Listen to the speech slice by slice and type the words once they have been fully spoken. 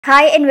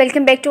Hi and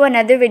welcome back to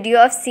another video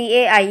of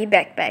CAIE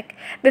Backpack.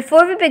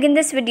 Before we begin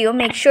this video,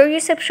 make sure you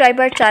subscribe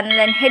our channel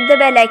and hit the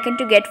bell icon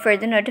to get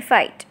further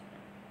notified.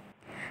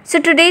 So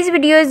today's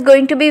video is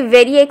going to be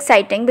very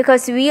exciting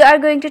because we are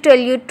going to tell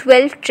you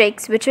 12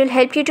 tricks which will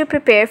help you to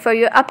prepare for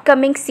your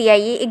upcoming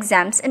CIE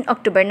exams in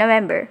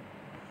October-November.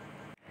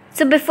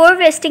 So before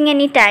wasting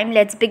any time,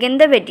 let's begin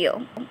the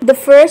video. The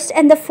first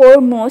and the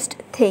foremost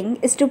thing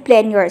is to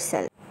plan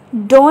yourself.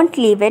 Don't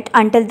leave it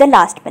until the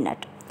last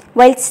minute.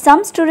 While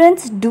some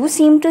students do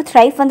seem to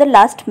thrive on the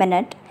last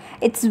minute,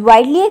 it's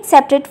widely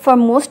accepted for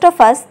most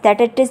of us that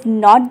it is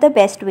not the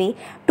best way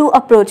to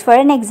approach for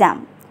an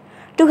exam.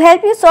 To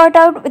help you sort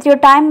out with your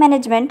time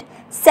management,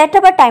 set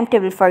up a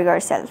timetable for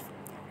yourself.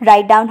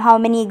 Write down how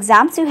many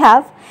exams you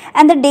have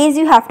and the days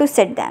you have to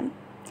sit them.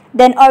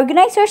 Then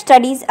organize your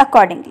studies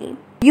accordingly.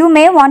 You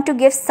may want to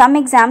give some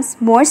exams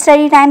more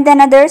study time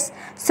than others,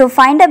 so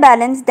find a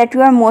balance that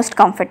you are most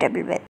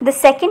comfortable with. The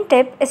second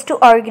tip is to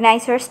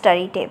organize your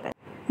study table.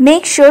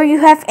 Make sure you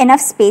have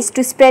enough space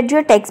to spread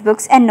your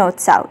textbooks and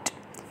notes out.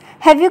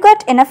 Have you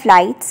got enough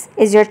lights?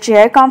 Is your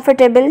chair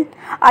comfortable?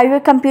 Are your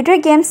computer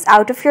games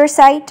out of your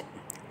sight?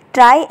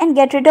 Try and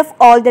get rid of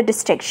all the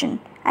distraction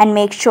and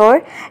make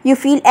sure you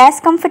feel as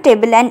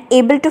comfortable and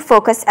able to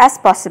focus as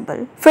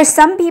possible. For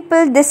some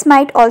people, this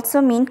might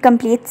also mean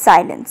complete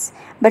silence,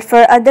 but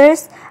for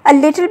others, a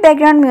little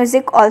background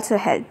music also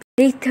helps.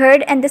 The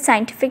third and the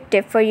scientific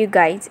tip for you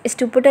guys is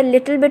to put a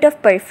little bit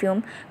of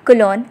perfume,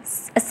 cologne,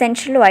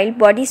 essential oil,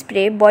 body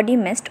spray, body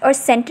mist or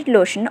scented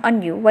lotion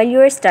on you while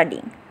you are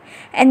studying.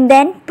 And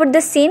then put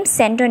the same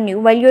scent on you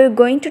while you are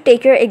going to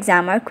take your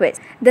exam or quiz.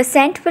 The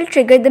scent will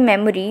trigger the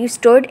memory you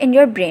stored in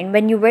your brain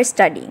when you were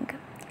studying.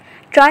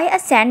 Try a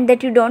scent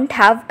that you don't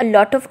have a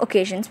lot of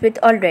occasions with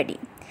already.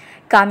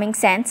 Calming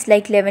scents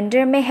like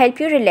lavender may help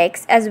you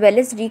relax as well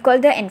as recall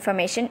the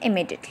information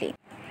immediately.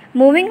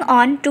 Moving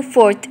on to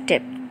fourth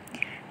tip.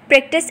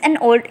 Practice an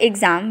old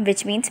exam,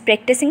 which means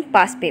practicing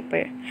past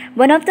paper.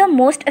 One of the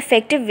most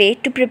effective ways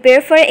to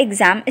prepare for an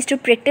exam is to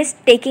practice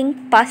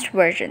taking past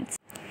versions.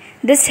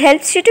 This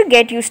helps you to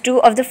get used to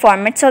of the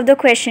formats of the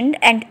question,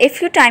 and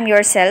if you time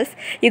yourself,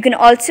 you can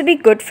also be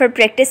good for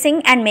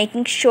practicing and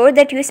making sure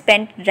that you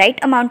spend right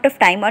amount of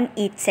time on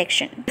each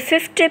section. The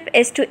fifth tip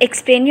is to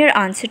explain your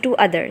answer to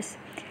others.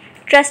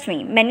 Trust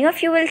me, many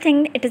of you will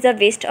think it is a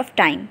waste of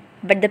time.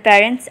 But the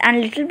parents and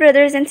little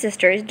brothers and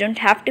sisters don't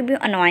have to be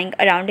annoying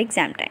around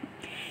exam time.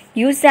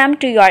 Use them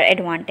to your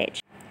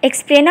advantage.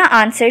 Explain an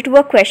answer to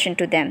a question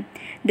to them.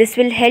 This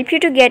will help you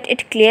to get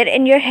it clear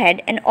in your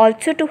head and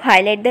also to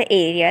highlight the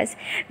areas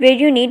where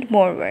you need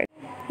more work.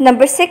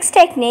 Number 6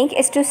 technique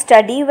is to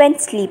study when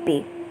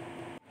sleepy.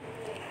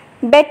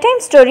 Bedtime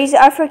stories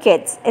are for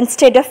kids.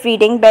 Instead of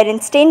reading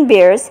Berenstain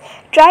Bears,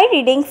 try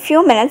reading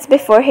few minutes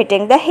before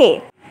hitting the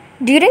hay.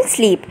 During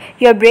sleep,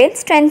 your brain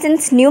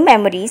strengthens new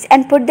memories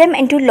and put them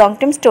into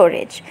long-term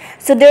storage.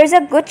 So there is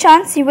a good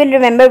chance you will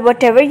remember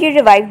whatever you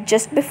revived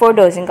just before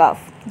dozing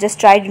off.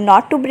 Just try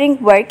not to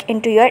bring work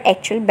into your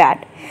actual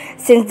bed,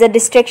 since the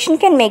distraction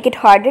can make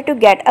it harder to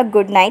get a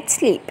good night's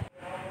sleep.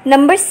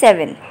 Number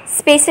 7.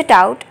 Space it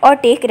out or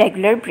take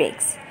regular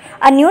breaks.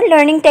 A new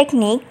learning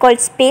technique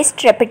called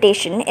spaced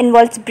repetition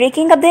involves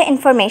breaking up the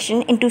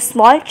information into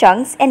small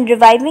chunks and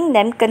reviving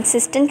them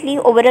consistently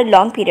over a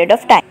long period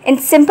of time. In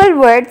simple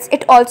words,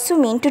 it also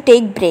means to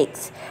take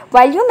breaks.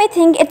 While you may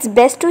think it's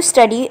best to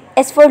study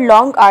as for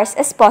long hours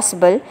as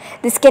possible,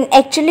 this can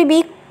actually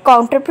be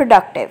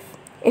counterproductive.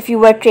 If you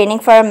were training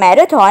for a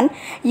marathon,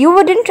 you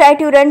wouldn't try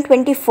to run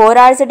 24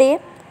 hours a day.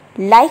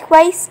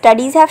 Likewise,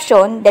 studies have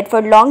shown that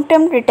for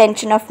long-term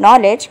retention of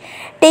knowledge,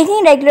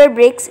 taking regular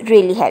breaks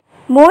really helps.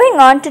 Moving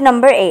on to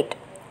number 8.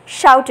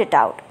 Shout it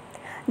out.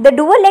 The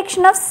dual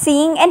action of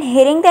seeing and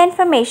hearing the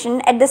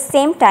information at the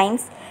same time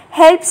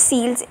helps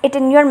seals it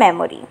in your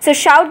memory. So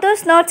shout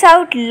those notes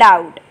out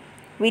loud.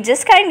 We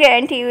just can't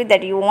guarantee you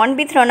that you won't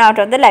be thrown out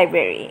of the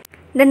library.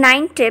 The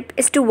 9th tip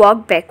is to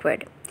walk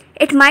backward.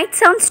 It might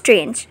sound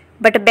strange,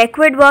 but a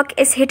backward walk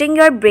is hitting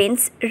your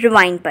brain's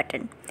rewind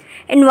button.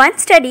 In one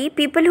study,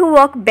 people who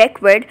walked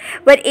backward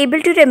were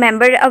able to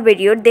remember a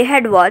video they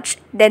had watched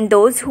than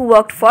those who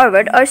walked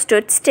forward or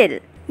stood still.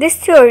 This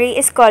theory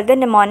is called the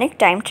mnemonic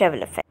time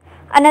travel effect.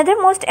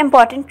 Another most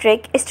important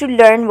trick is to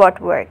learn what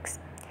works.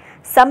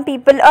 Some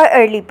people are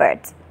early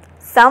birds.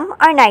 Some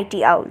are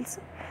nighty owls.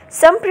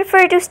 Some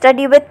prefer to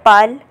study with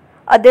pal.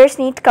 Others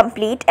need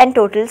complete and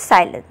total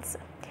silence.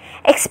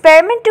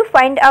 Experiment to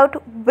find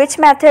out which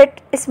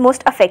method is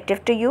most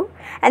effective to you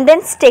and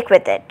then stick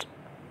with it.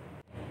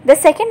 The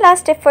second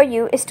last tip for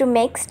you is to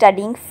make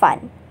studying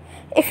fun.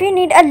 If you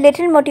need a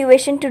little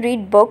motivation to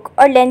read book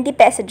or lengthy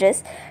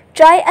passages,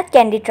 try a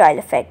candy trial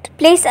effect.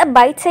 Place a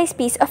bite-sized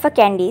piece of a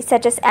candy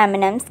such as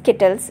M&Ms,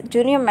 Skittles,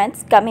 Junior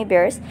Mints, gummy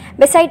bears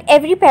beside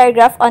every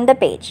paragraph on the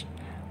page.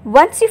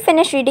 Once you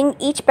finish reading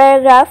each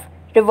paragraph,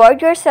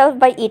 reward yourself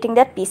by eating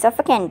that piece of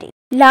a candy.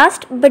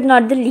 Last but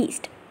not the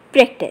least,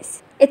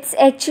 practice. It's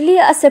actually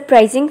a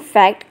surprising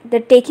fact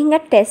that taking a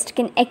test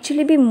can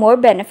actually be more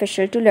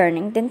beneficial to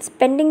learning than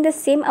spending the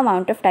same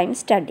amount of time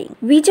studying.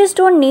 We just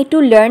don't need to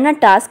learn a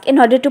task in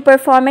order to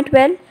perform it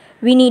well.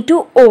 We need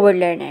to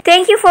overlearn it.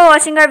 Thank you for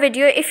watching our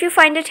video. If you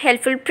find it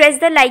helpful, press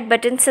the like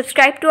button,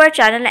 subscribe to our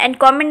channel and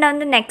comment down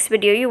the next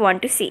video you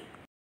want to see.